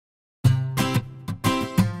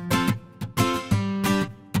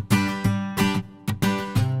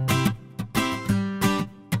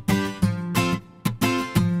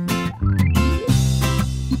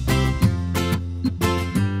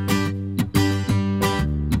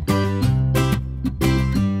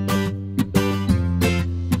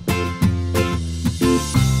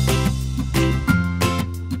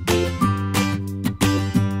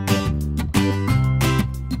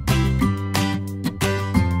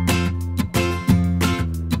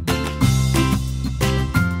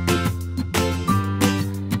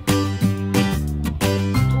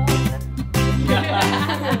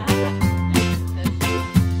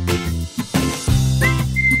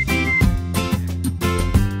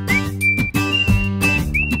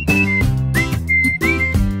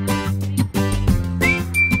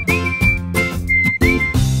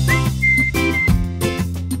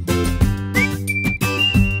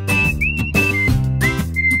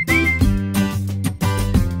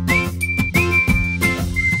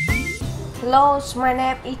Hello, my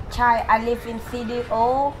name is Chai. I live in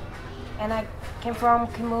CDO and I came from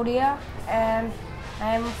Cambodia and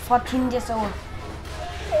I am 14 years old.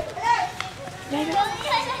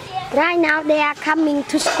 Right now they are coming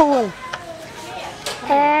to school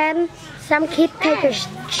and some kids take a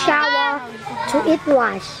shower to eat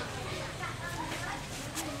rice.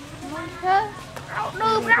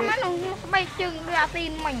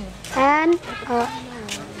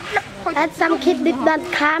 And some kids did not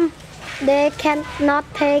come. They cannot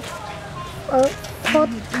take food.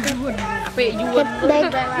 They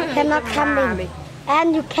cannot come in.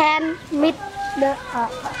 And you can meet the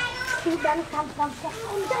students come from school.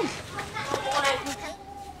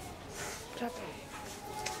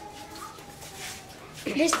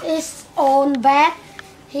 This is own bed.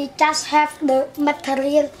 He just have the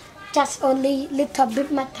material, just only little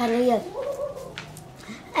bit material.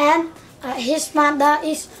 And his mother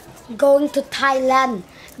is going to Thailand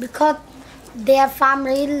because their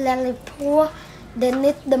family really poor. They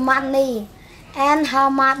need the money, and her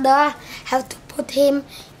mother have to put him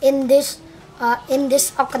in this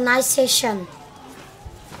organization.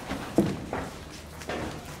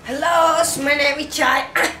 Hello, my name is Chai.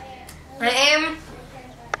 I am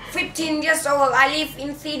 15 years old. I live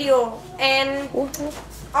in CDO and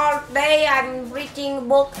all day I'm reading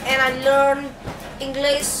book and I learn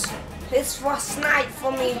English. This was nice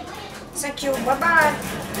for me. Thank you. Bye bye.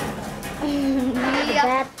 The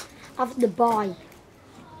bed of the boy.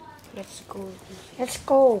 Let's go. Let's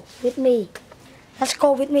go with me. Let's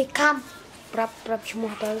go with me. Come. ប្រាប់ឈ្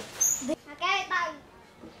មោះទៅ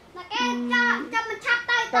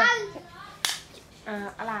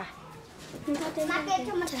អឡា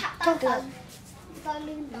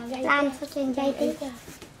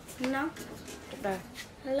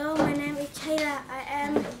Hello, my name is Chayla. I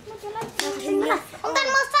am.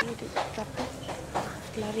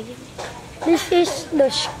 This is the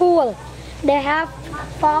school. They have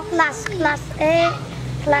 4 classes: class A,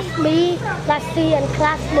 class B, class C, and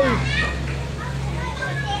class D.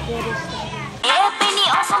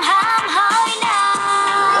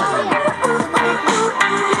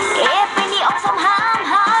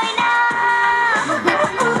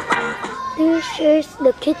 This is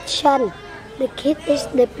the kitchen. The kid is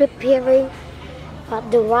preparing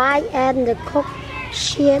the rice and the cook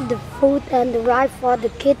share the food and the rice for the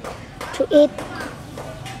kid to eat.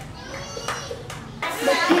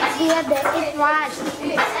 The kids here they eat rice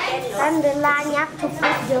and they line up to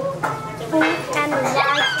put the food and the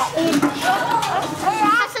rice for eat.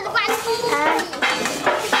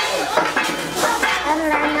 And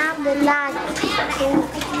line up the line to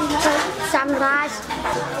put some rice.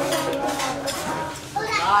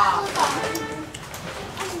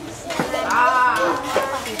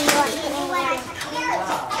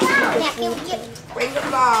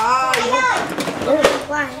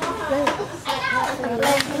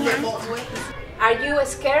 Are you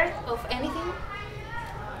scared of anything?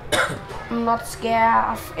 I'm not scared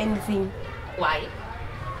of anything. Why?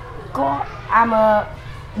 Because I'm a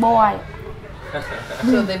boy.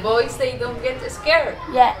 So the boys, they don't get scared?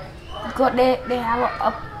 Yeah, because they have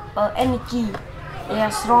a energy. They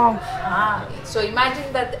are strong. So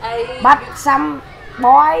imagine that But some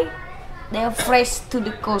boy, they're afraid to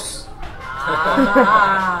the ghost.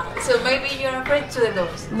 So maybe you're afraid to the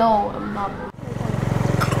ghost? No, I'm not.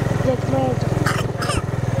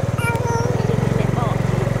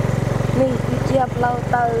 Mình chia lâu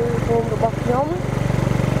từ vùng của bọc nhóm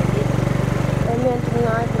để mình trong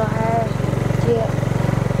ngày là hè chia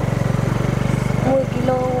 10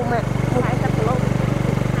 km 40 km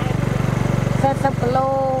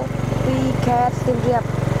ពីខេត្តសៀមរាបម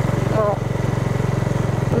ក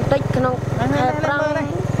បន្តិចក្នុងខែប្រាំង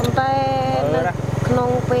ប៉ុន្តែក្នុង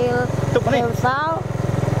ពេលពេលសៅរ៍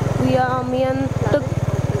វាមានទឹក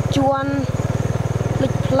ជួនលិ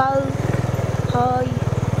ចផ្លូវហើយ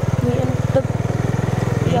មានទឹក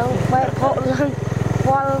យ៉ាងបែកហក់ឡើងព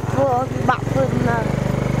លធ្វើឲ្យពិបាកធ្វើដំណើរ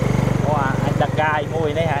អូអាចដាក់កាយមួយ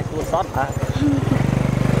នេះហ่าគួរសតហ่า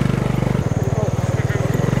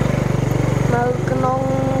នៅក្នុង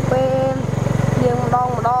ពេលជាងម្ដង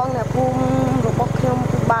អ្នកភូមិរបស់ខ្ញុំ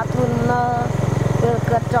ពិបាកធ្វើដំណើរពេល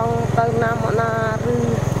គាត់ចង់ទៅណាមកណាឬ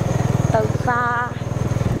ទៅផ្សារ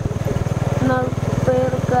នៅពេ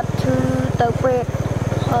លគាត់ឈឺទៅពេទ្យ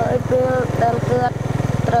ហើយពេលដែលគាត់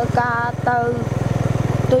ត្រូវការទៅ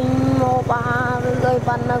ទិញមកអាហារឬអី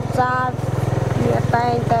បាននៅផ្សារវាតែ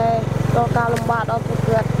ងតែរកការលំបាកដល់ពួក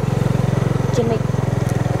គាត់ជានិច្ច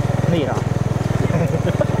នេះហ៎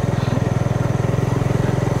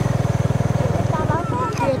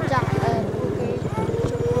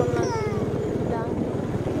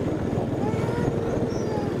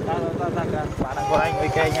Taga.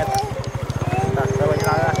 cây nhật đặt cho anh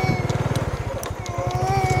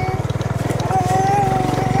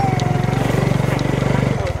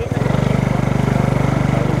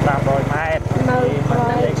ra rồi mai nơi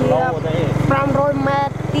rồi chia 500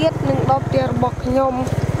 mét tiết nhưng đọc tiền bọc nhôm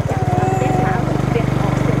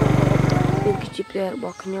cái chip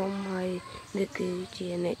bọc nhôm hay để cái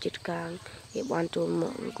chia này chít càng cái ban trốn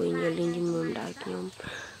mộng của nhiều linh như mồm đại nhôm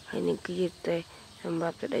hay những cái tệ làm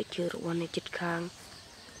bắp để đại chưa quan này chít càng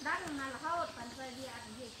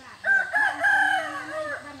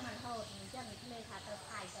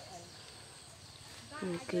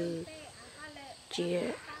cái chia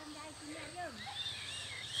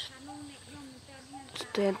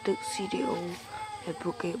tên tự video để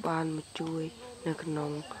buộc cái bàn một chuối nó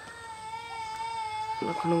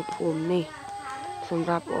không phồm nèสำห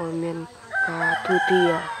รับออยเมนกาทุเตี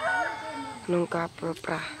ยนงกาประป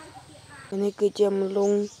ราอันนี้คือจะมาล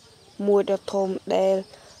งมวยดทมเดล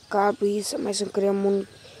กาปีสมัยสงครามมุน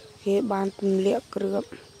เฮบานตุนเลียกเรือบ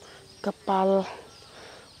กระเป๋า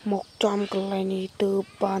หมกจอมกลายนี้ตือ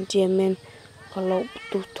บานเจเมนกลบ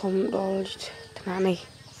ตุทมดอลทนานี้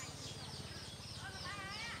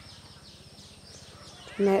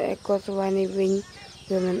ในเอกสวายในวิ่งเ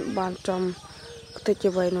พื่อมันบานจอมก็จะ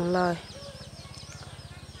ไว้นองเลย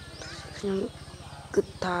ยังกึศ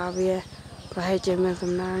ทาเวียก็ให้เจมันส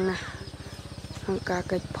ำนางนะทางการ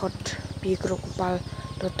กระพดปีกรกปาล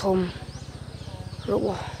ระทมรูป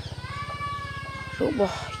บ่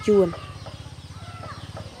ยวน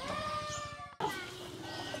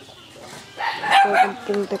ตัวกำ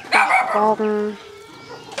ปุงแต่ปากกอง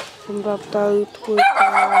สำหรับเตยถ้วยตา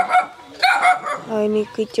ไอ้นี่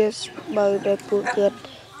คือจะเบอร์ได้ปูเกิด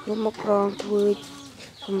รูปมะกรองถ้วย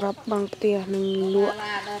สำหรับบางเตียหนึ่งลวก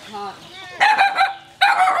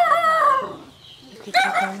คือจะ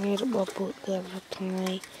ทำให้ระบบปูเกิดทำไง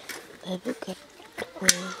ได้ปูเกิด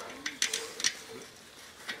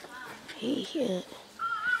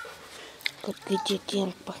ก็คือจะเจียง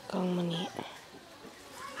ปากกองมันนี่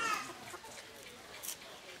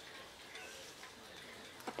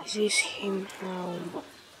This is him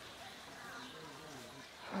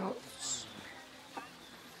house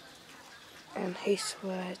and his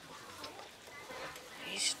wife,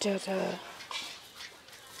 his daughter.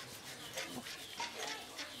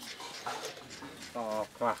 ต่อ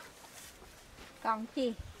กว่าก องจี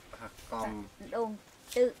กอง ดง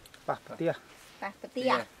tự ปักเตี้ย ปากเตี้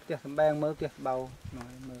ย เตี้ยสำแบงมือเตี้ยเบาหน่อ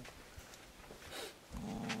ยมือ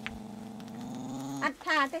อัดข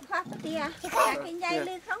าแต่ควักเตี้ยแต่กินใหญ่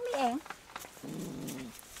ลือครั้งนี้เอง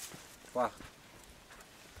ว่า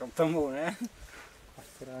กำตมูนะปัก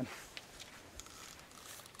กระดาน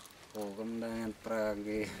โอ้กำลังปลาเก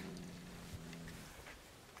ย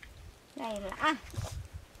ใหญ่ละอ่ะ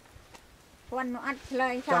วันนู้อัดเล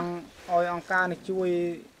ย จั ค่ะ งออยองการนี่ช่วย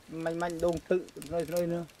มันโดงตึเลย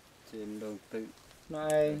เนื้อเช่นโดงตึนา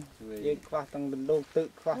ยยิ่งคว้าตั้งเป็นโดงตึ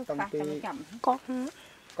คว้าตั้งปี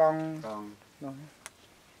กองน้อย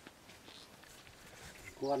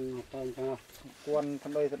กวนเติมจังกวนทั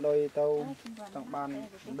นโดยเต้าตั้งบ้าน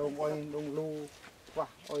โดงอ้อยโดงลูคว้า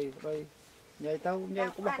อ้อยเลยใหญ่เต้าใหญ่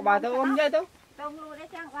ก็บอกกบาเต้าใหญ่เต้า ตรงรูได้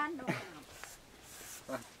จ้างวันดู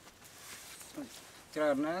เจอ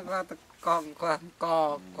นะก็ตะกองก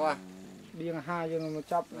ว่าเบียงห้ายังมา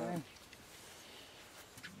จับเลย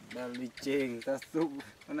ดาลิเจงตาสุก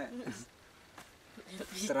นั่นแหละ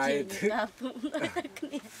ไตรทึก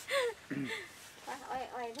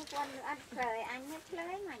ơi lúc quan ăn trời anh nhất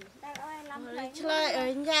lấy mảnh đây ơi lắm lấy chơi ở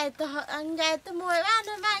nhà anh nhà tôi mua ăn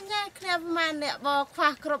thôi mà nhà kia mà nè bò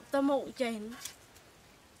khoa cọp tao mụ chén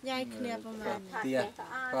nhà kia mà tia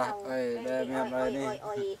khoa ơi đây em ơi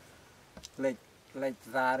đi lệch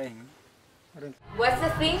ra đây. What's the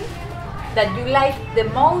thing that you like the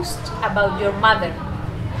most about your mother?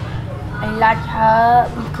 I like her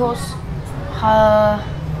because her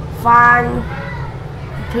fun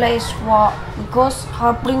place because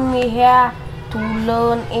her bring me here to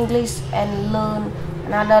learn English and learn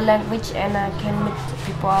another language and I can meet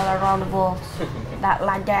people all around the world. That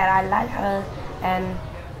like that I like her and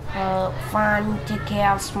her fun take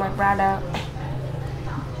care of my brother.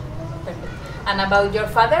 And about your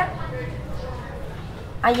father?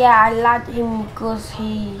 Yeah, I like him because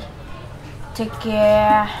he take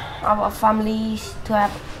care of our families to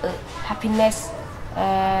have happiness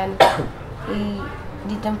and he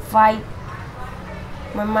didn't fight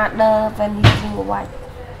my mother when he drink white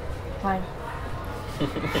wine.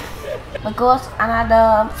 Because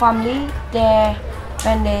another family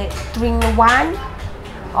when they drink wine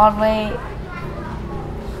always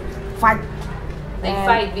fight. They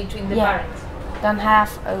fight between the parents. Don't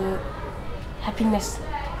have happiness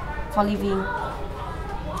for living.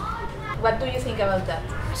 What do you think about that?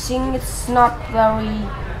 I think it's not very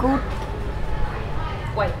good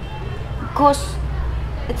Why? because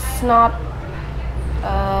it's not.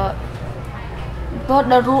 But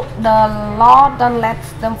the law don't let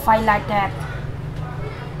them fight like that.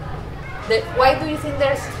 Why do you think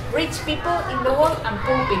there's rich people in the world and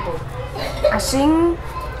poor people? I think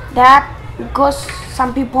that because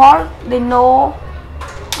some people they know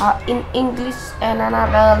in English and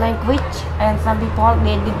another language, and some people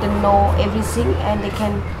they didn't know everything and they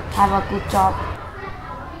can have a good job.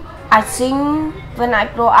 I think when I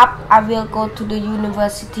grow up I will go to the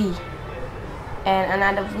university, and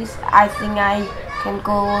another wish I think I can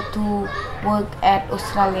go to work at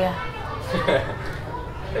Australia.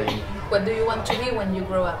 What do you want to be when you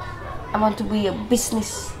grow up? I want to be a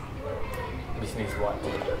business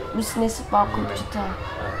about computer.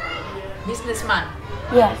 Businessman.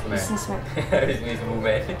 Yeah, businessman.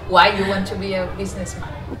 Businesswoman. Why you want to be a businessman?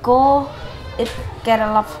 Go, it get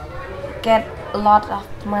a lot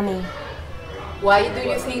of money. Why do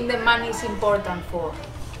you think the money is important for?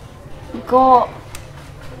 Go,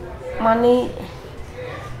 money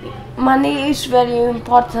is very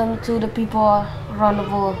important to the people around the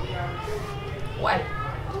world. Why?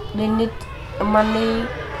 They need money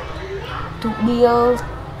to build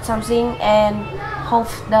something and help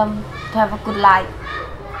them to have a good life.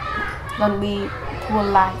 Don't be poor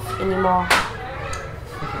life anymore.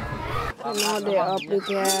 Now they are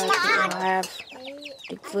prepared to have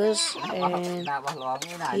breakfast, and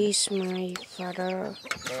he's my father,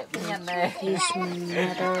 he's my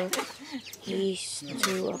mother, he's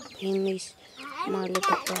two of him is my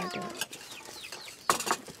little brother.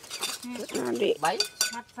 Now they Bài.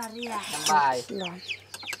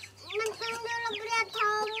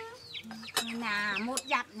 Nà một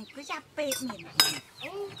giặt này cứ giặt bệt mình.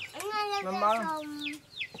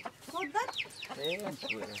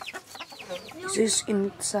 This is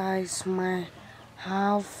inside my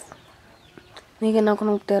house. Ni cái nào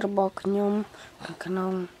không ter bọc nhom, cái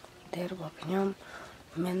nào ter bọc nhom,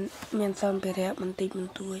 men xong bị rẹp mình tịt mình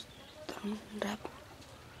tuổi, tấm rẹp.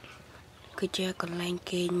 Cứ chơi còn lanh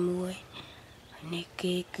kênh muối, này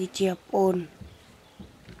kia cứ chơi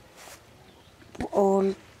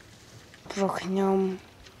ôn bọc nhom.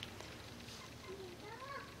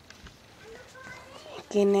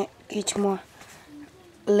 Cái này cái chmo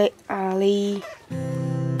lệ ali.